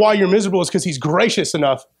 Part of why you're miserable is because he's gracious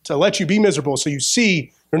enough to let you be miserable so you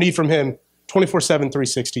see your need from him 24/7,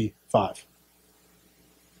 365.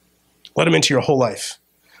 Let him into your whole life.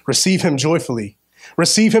 Receive him joyfully.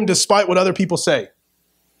 Receive him despite what other people say.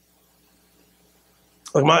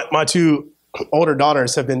 Like my 2 older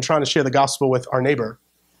daughters have been trying to share the gospel with our neighbor.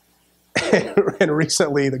 And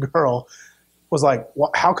recently the girl was like,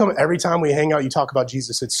 how come every time we hang out you talk about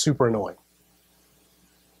Jesus? It's super annoying.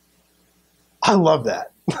 I love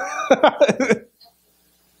that.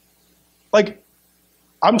 Like,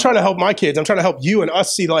 I'm trying to help my kids. I'm trying to help you and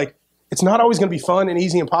us see, like, it's not always going to be fun and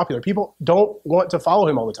easy and popular. People don't want to follow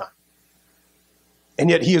him all the time. And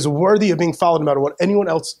yet he is worthy of being followed no matter what anyone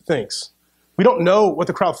else thinks. We don't know what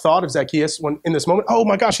the crowd thought of Zacchaeus when in this moment. Oh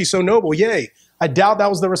my gosh, he's so noble. Yay. I doubt that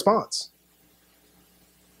was the response.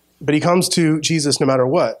 But he comes to Jesus no matter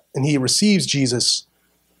what, and he receives Jesus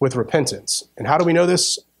with repentance. And how do we know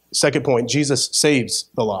this? Second point, Jesus saves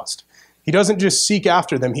the lost. He doesn't just seek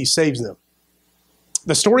after them, he saves them.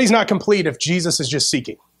 The story's not complete if Jesus is just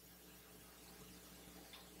seeking.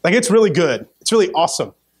 Like, it's really good. It's really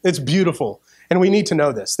awesome. It's beautiful. And we need to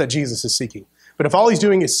know this, that Jesus is seeking. But if all he's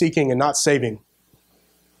doing is seeking and not saving,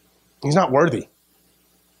 he's not worthy.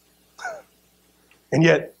 And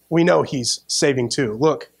yet, we know he's saving too.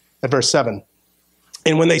 Look at verse 7.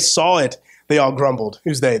 And when they saw it, they all grumbled.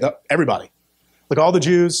 Who's they? Everybody. Look, all the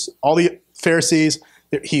Jews, all the Pharisees,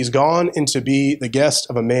 he's gone in to be the guest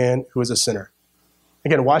of a man who is a sinner.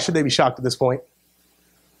 Again, why should they be shocked at this point?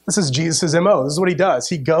 This is Jesus' MO. This is what he does.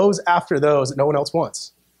 He goes after those that no one else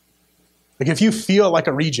wants. Like, if you feel like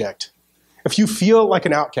a reject, if you feel like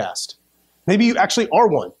an outcast, maybe you actually are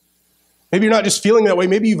one. Maybe you're not just feeling that way.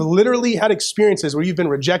 Maybe you've literally had experiences where you've been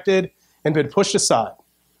rejected and been pushed aside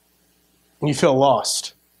and you feel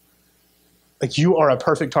lost. Like, you are a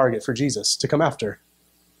perfect target for Jesus to come after.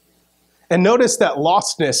 And notice that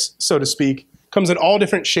lostness, so to speak, comes in all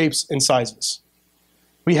different shapes and sizes.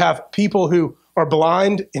 We have people who are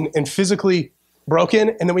blind and physically broken,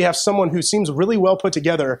 and then we have someone who seems really well put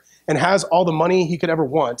together and has all the money he could ever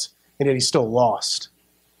want, and yet he's still lost.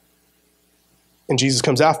 And Jesus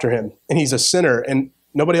comes after him, and he's a sinner, and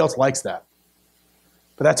nobody else likes that.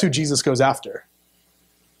 But that's who Jesus goes after.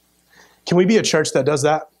 Can we be a church that does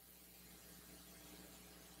that?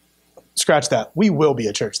 Scratch that. We will be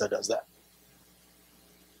a church that does that.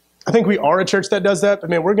 I think we are a church that does that, but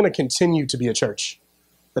man, we're going to continue to be a church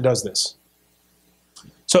that does this.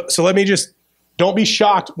 So let me just, don't be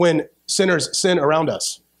shocked when sinners sin around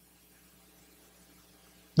us.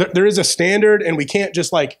 There is a standard, and we can't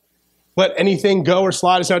just like let anything go or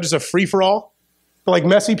slide. It's not just a free-for-all. But like,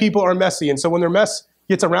 messy people are messy, and so when their mess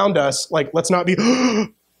gets around us, like, let's not be,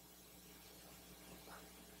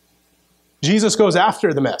 Jesus goes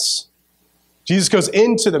after the mess. Jesus goes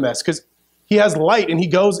into the mess because he has light, and he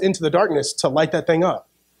goes into the darkness to light that thing up.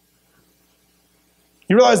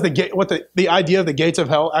 You realize what the idea of the gates of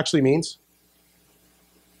hell actually means?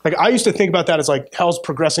 Like, I used to think about that as like hell's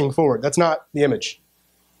progressing forward. That's not the image.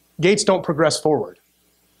 Gates don't progress forward.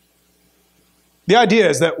 The idea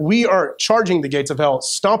is that we are charging the gates of hell,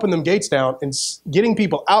 stomping them gates down, and getting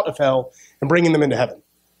people out of hell and bringing them into heaven.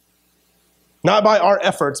 Not by our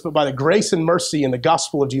efforts, but by the grace and mercy and the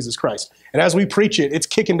gospel of Jesus Christ. And as we preach it, it's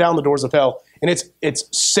kicking down the doors of hell, and it's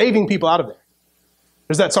saving people out of there.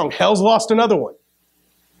 There's that song, Hell's Lost Another One.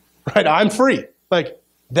 Right? I'm free. Like,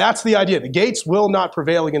 that's the idea. The gates will not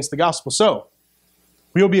prevail against the gospel. So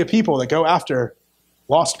we will be a people that go after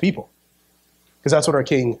lost people, because that's what our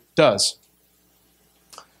King does.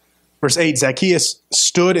 Verse 8, Zacchaeus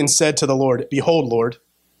stood and said to the Lord, "Behold, Lord,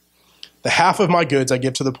 the half of my goods I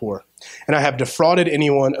give to the poor, and I have defrauded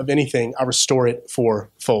anyone of anything, I restore it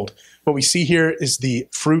fourfold." What we see here is the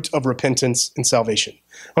fruit of repentance and salvation.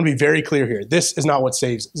 I want to be very clear here. This is not what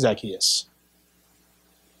saves Zacchaeus.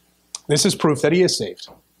 This is proof that he is saved.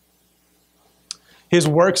 His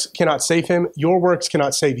works cannot save him. Your works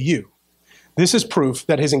cannot save you. This is proof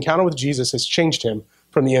that his encounter with Jesus has changed him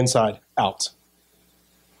from the inside out.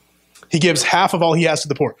 He gives half of all he has to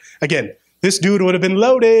the poor. Again, this dude would have been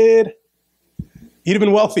loaded. He'd have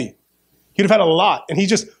been wealthy. He'd have had a lot. And he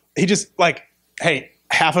just like, hey,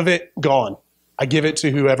 half of it gone. I give it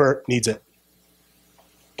to whoever needs it.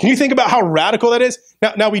 Can you think about how radical that is?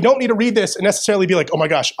 Now we don't need to read this and necessarily be like, oh my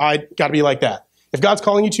gosh, I got to be like that. If God's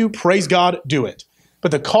calling you to, praise God, do it.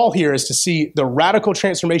 But the call here is to see the radical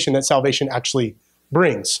transformation that salvation actually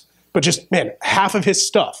brings. But just, man, half of his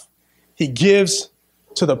stuff he gives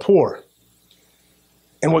to the poor.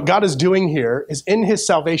 And what God is doing here is in his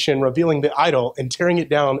salvation revealing the idol and tearing it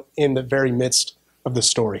down in the very midst of the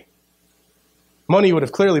story. Money would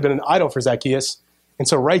have clearly been an idol for Zacchaeus. And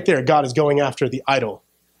so right there, God is going after the idol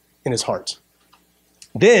in his heart.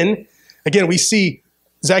 Then, again, we see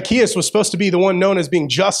Zacchaeus was supposed to be the one known as being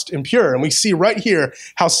just and pure. And we see right here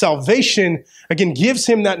how salvation, again, gives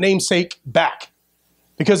him that namesake back.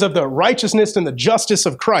 Because of the righteousness and the justice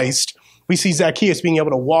of Christ, we see Zacchaeus being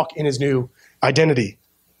able to walk in his new identity.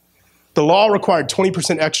 The law required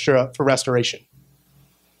 20% extra for restoration.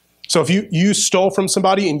 So if you stole from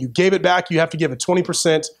somebody and you gave it back, you have to give a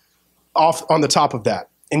 20% off on the top of that.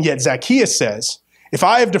 And yet Zacchaeus says, if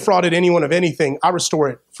I have defrauded anyone of anything, I restore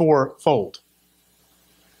it fourfold.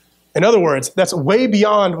 In other words, that's way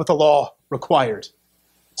beyond what the law required.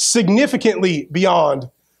 Significantly beyond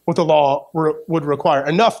what the law would require.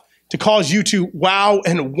 Enough to cause you to wow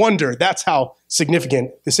and wonder. That's how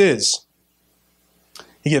significant this is.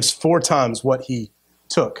 He gives 4 times what he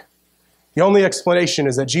took. The only explanation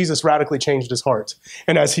is that Jesus radically changed his heart.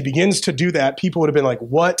 And as he begins to do that, people would have been like,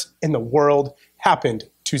 what in the world happened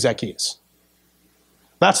to Zacchaeus?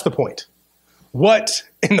 That's the point. What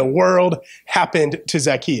in the world happened to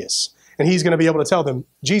Zacchaeus? And he's going to be able to tell them,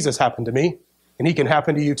 Jesus happened to me, and he can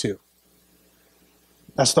happen to you too.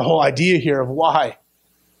 That's the whole idea here of why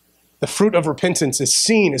the fruit of repentance is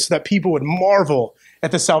seen, is so that people would marvel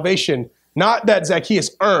at the salvation, not that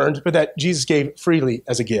Zacchaeus earned, but that Jesus gave freely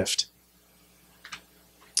as a gift.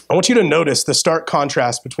 I want you to notice the stark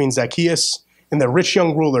contrast between Zacchaeus and the rich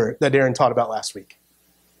young ruler that Darren taught about last week.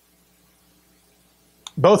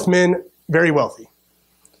 Both men very wealthy.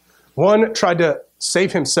 One tried to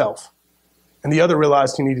save himself, and the other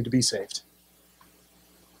realized he needed to be saved.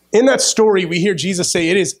 In that story, we hear Jesus say,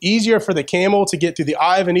 it is easier for the camel to get through the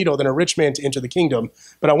eye of a needle than a rich man to enter the kingdom.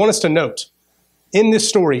 But I want us to note, in this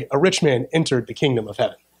story, a rich man entered the kingdom of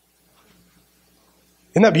heaven.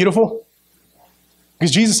 Isn't that beautiful?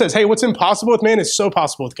 Because Jesus says, hey, what's impossible with man is so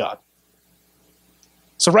possible with God.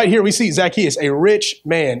 So right here, we see Zacchaeus, a rich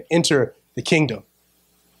man, enter the kingdom.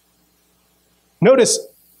 Notice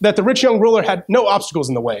that the rich young ruler had no obstacles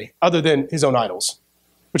in the way other than his own idols,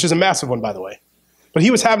 which is a massive one, by the way. But he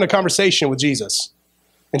was having a conversation with Jesus.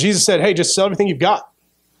 And Jesus said, hey, just sell everything you've got.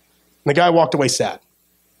 And the guy walked away sad.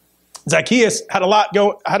 Zacchaeus had a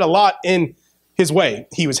lot in his way.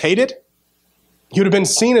 He was hated. He would have been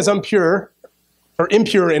seen as impure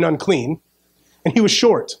and unclean. And he was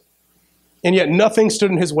short. And yet nothing stood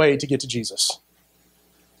in his way to get to Jesus.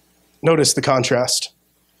 Notice the contrast.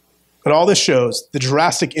 And all this shows the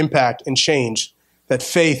drastic impact and change that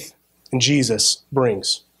faith in Jesus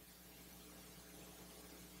brings.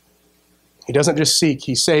 He doesn't just seek,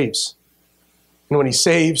 he saves. And when he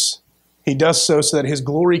saves, he does so that his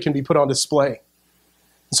glory can be put on display.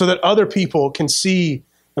 So that other people can see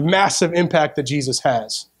the massive impact that Jesus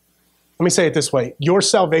has. Let me say it this way. Your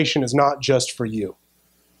salvation is not just for you.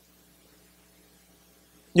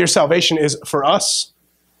 Your salvation is for us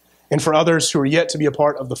and for others who are yet to be a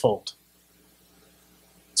part of the fold.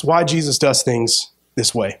 It's why Jesus does things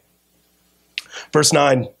this way. Verse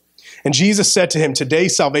 9, and Jesus said to him, today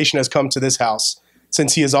salvation has come to this house,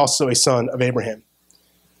 since he is also a son of Abraham.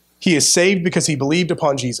 He is saved because he believed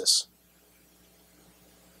upon Jesus.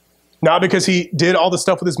 Not because he did all the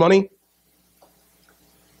stuff with his money,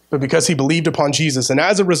 but because he believed upon Jesus. And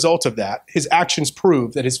as a result of that, his actions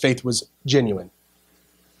prove that his faith was genuine.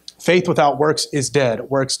 Faith without works is dead.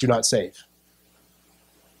 Works do not save.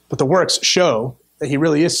 But the works show that he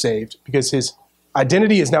really is saved because his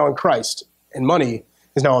identity is now in Christ and money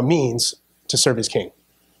is now a means to serve his king.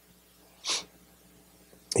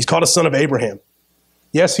 He's called a son of Abraham.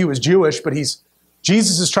 Yes, he was Jewish, but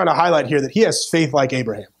Jesus is trying to highlight here that he has faith like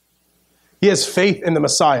Abraham. He has faith in the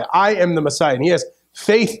Messiah. I am the Messiah, and he has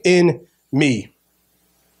faith in me.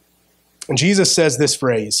 And Jesus says this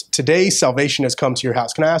phrase, today salvation has come to your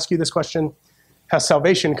house. Can I ask you this question? Has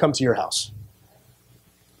salvation come to your house?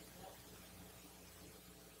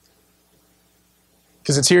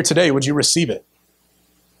 Because it's here today. Would you receive it?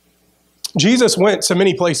 Jesus went to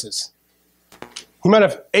many places. He might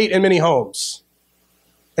have ate in many homes.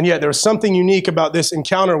 And yet there was something unique about this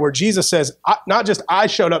encounter where Jesus says, not just I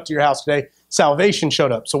showed up to your house today, salvation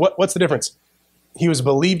showed up. So what's the difference? He was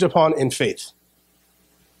believed upon in faith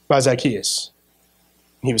by Zacchaeus.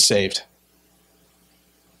 He was saved.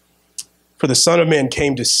 For the Son of Man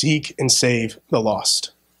came to seek and save the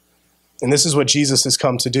lost. And this is what Jesus has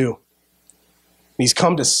come to do. he's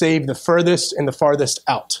come to save the furthest and the farthest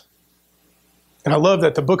out. And I love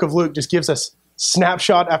that the book of Luke just gives us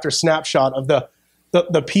snapshot after snapshot of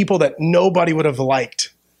the people that nobody would have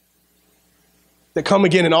liked, that come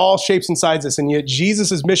again in all shapes and sizes. And yet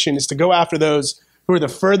Jesus' mission is to go after those who are the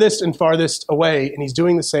furthest and farthest away, and he's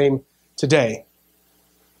doing the same today.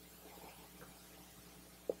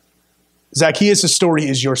 Zacchaeus' story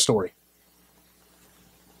is your story.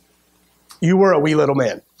 You were a wee little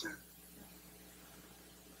man.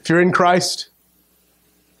 If you're in Christ,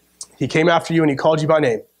 he came after you and he called you by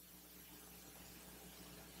name.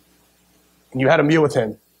 And you had a meal with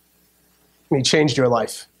him, and he changed your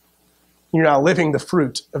life. You're now living the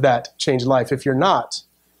fruit of that changed life. If you're not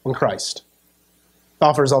in Christ, the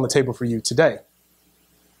offer is on the table for you today.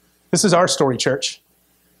 This is our story, church.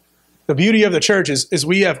 The beauty of the church is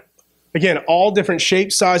we have, again, all different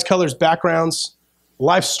shapes, size, colors, backgrounds,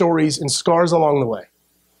 life stories, and scars along the way.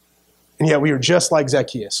 And yet we are just like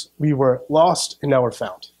Zacchaeus. We were lost, and now we're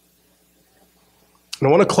found. And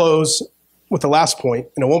I want to close with the last point,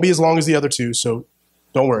 and it won't be as long as the other two, so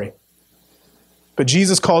don't worry. But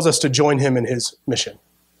Jesus calls us to join him in his mission.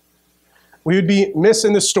 We would be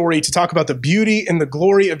missing this story to talk about the beauty and the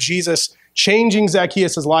glory of Jesus changing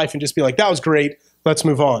Zacchaeus' life and just be like, that was great, let's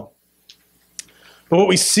move on. But what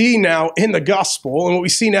we see now in the gospel, and what we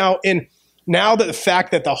see now that the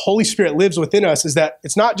fact that the Holy Spirit lives within us, is that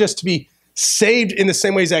it's not just to be saved in the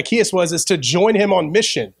same way Zacchaeus was, it's to join him on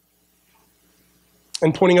mission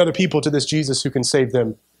and pointing other people to this Jesus who can save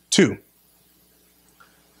them too.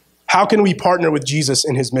 How can we partner with Jesus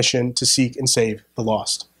in his mission to seek and save the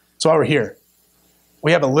lost? That's why we're here.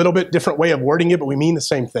 We have a little bit different way of wording it, but we mean the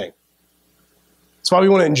same thing. That's why we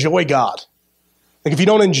want to enjoy God. Like if you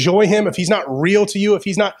don't enjoy him, if he's not real to you, if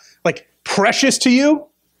he's not like precious to you,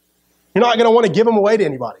 you're not going to want to give him away to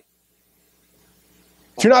anybody.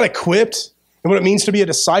 If you're not equipped in what it means to be a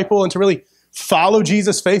disciple and to really follow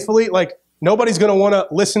Jesus faithfully, like nobody's going to want to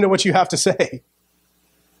listen to what you have to say.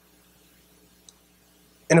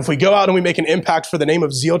 And if we go out and we make an impact for the name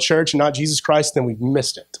of Zeal Church and not Jesus Christ, then we've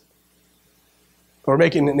missed it. We're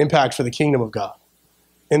making an impact for the kingdom of God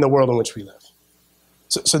in the world in which we live.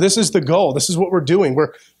 So this is the goal. This is what we're doing.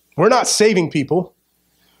 We're not saving people,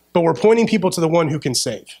 but we're pointing people to the one who can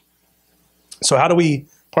save. So how do we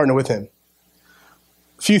partner with him?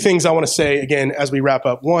 A few things I want to say again as we wrap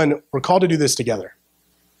up. One, we're called to do this together.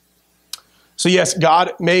 So yes,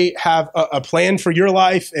 God may have a plan for your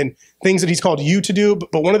life and things that he's called you to do,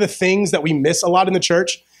 but one of the things that we miss a lot in the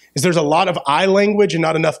church is there's a lot of I language and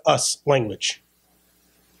not enough us language.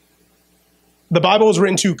 The Bible is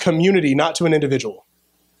written to community, not to an individual.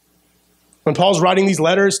 When Paul's writing these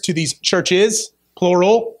letters to these churches,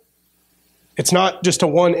 plural, it's not just to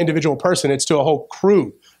one individual person, it's to a whole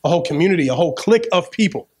crew, a whole community, a whole clique of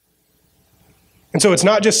people. And so it's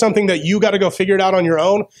not just something that you got to go figure it out on your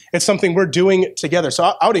own. It's something we're doing together. So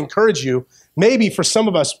I would encourage you, maybe for some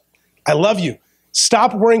of us, I love you.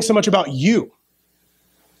 Stop worrying so much about you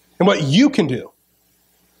and what you can do.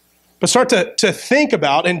 But start to think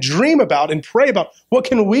about and dream about and pray about what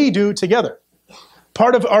can we do together.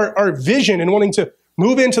 Part of our vision and wanting to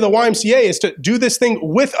move into the YMCA is to do this thing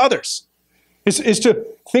with others. Is to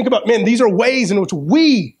think about, man, these are ways in which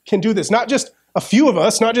we can do this. Not just a few of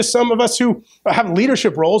us, not just some of us who have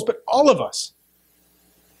leadership roles, but all of us.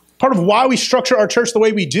 Part of why we structure our church the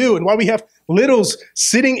way we do and why we have littles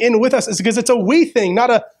sitting in with us is because it's a we thing, not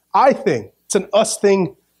a I thing. It's an us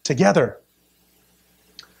thing together.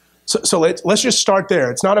 So let's just start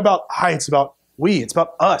there. It's not about I, it's about we. It's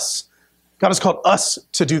about us. God has called us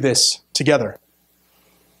to do this together.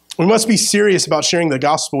 We must be serious about sharing the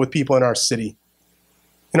gospel with people in our city,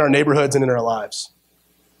 in our neighborhoods, and in our lives.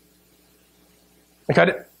 Like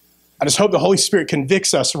I just hope the Holy Spirit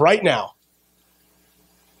convicts us right now.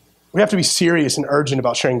 We have to be serious and urgent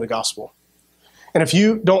about sharing the gospel. And if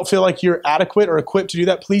you don't feel like you're adequate or equipped to do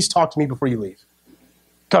that, please talk to me before you leave.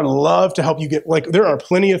 God, I'd love to help you get, like, there are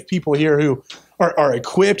plenty of people here who are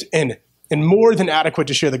equipped and more than adequate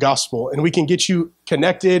to share the gospel, and we can get you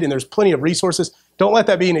connected, and there's plenty of resources. Don't let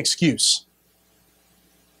that be an excuse.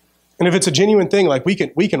 And if it's a genuine thing, like we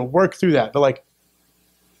can work through that. But like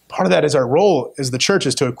part of that is our role as the church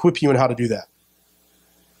is to equip you in how to do that.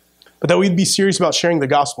 But that we'd be serious about sharing the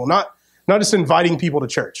gospel, not just inviting people to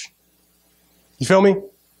church. You feel me?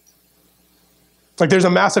 Like there's a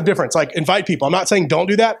massive difference. Like invite people. I'm not saying don't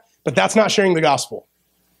do that, but that's not sharing the gospel.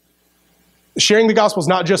 Sharing the gospel is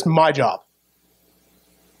not just my job.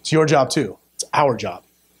 It's your job too. It's our job.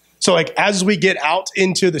 So like as we get out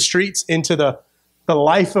into the streets, into the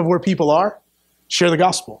life of where people are, share the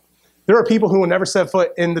gospel. There are people who will never set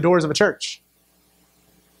foot in the doors of a church.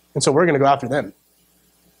 And so we're going to go after them.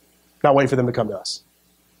 not wait for them to come to us.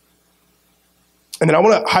 And then I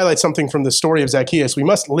want to highlight something from the story of Zacchaeus. We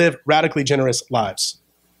must live radically generous lives.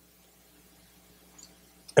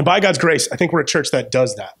 And by God's grace, I think we're a church that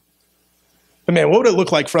does that. But man, what would it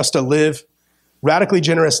look like for us to live radically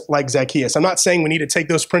generous like Zacchaeus? I'm not saying we need to take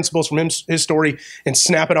those principles from his story and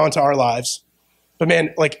snap it onto our lives. But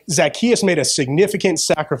man, like Zacchaeus made a significant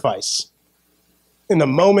sacrifice in the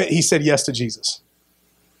moment he said yes to Jesus.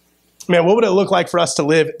 Man, what would it look like for us to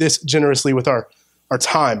live this generously with our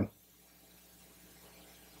time,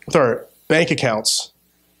 with our bank accounts,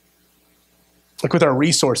 like with our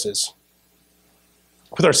resources,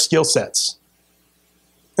 with our skill sets?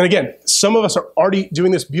 And again, some of us are already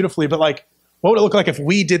doing this beautifully, but like, what would it look like if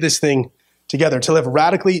we did this thing together to live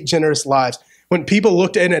radically generous lives? When people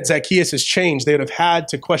looked in at Zacchaeus' change, they would have had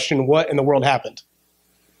to question what in the world happened.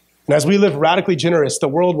 And as we live radically generous, the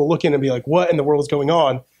world will look in and be like, what in the world is going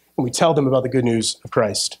on? And we tell them about the good news of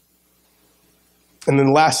Christ. And then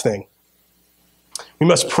the last thing, we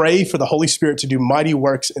must pray for the Holy Spirit to do mighty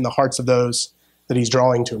works in the hearts of those that he's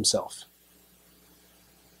drawing to himself.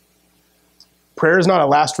 Prayer is not a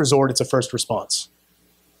last resort, it's a first response.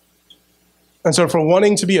 And so if we're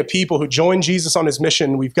wanting to be a people who join Jesus on his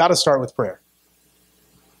mission, we've got to start with prayer.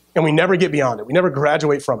 And we never get beyond it. We never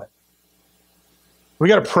graduate from it. We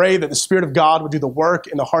got to pray that the Spirit of God would do the work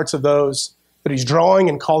in the hearts of those that he's drawing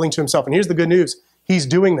and calling to himself. And here's the good news. He's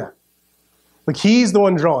doing that. Like he's the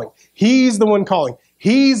one drawing. He's the one calling.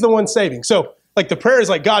 He's the one saving. So like the prayer is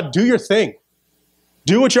like, God, do your thing.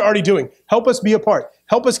 Do what you're already doing. Help us be a part.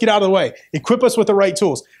 Help us get out of the way. Equip us with the right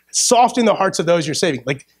tools. Soften the hearts of those you're saving.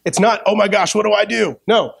 Like it's not, oh my gosh, what do I do?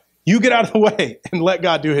 No, you get out of the way and let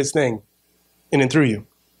God do his thing in and through you.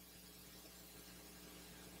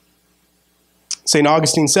 St.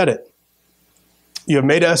 Augustine said it. You have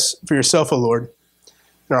made us for yourself, O Lord,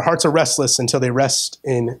 and our hearts are restless until they rest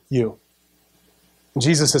in you. And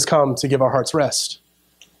Jesus has come to give our hearts rest.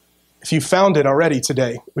 If you found it already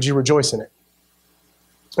today, would you rejoice in it?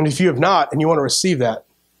 And if you have not and you want to receive that,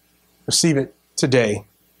 receive it today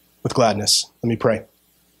with gladness. Let me pray.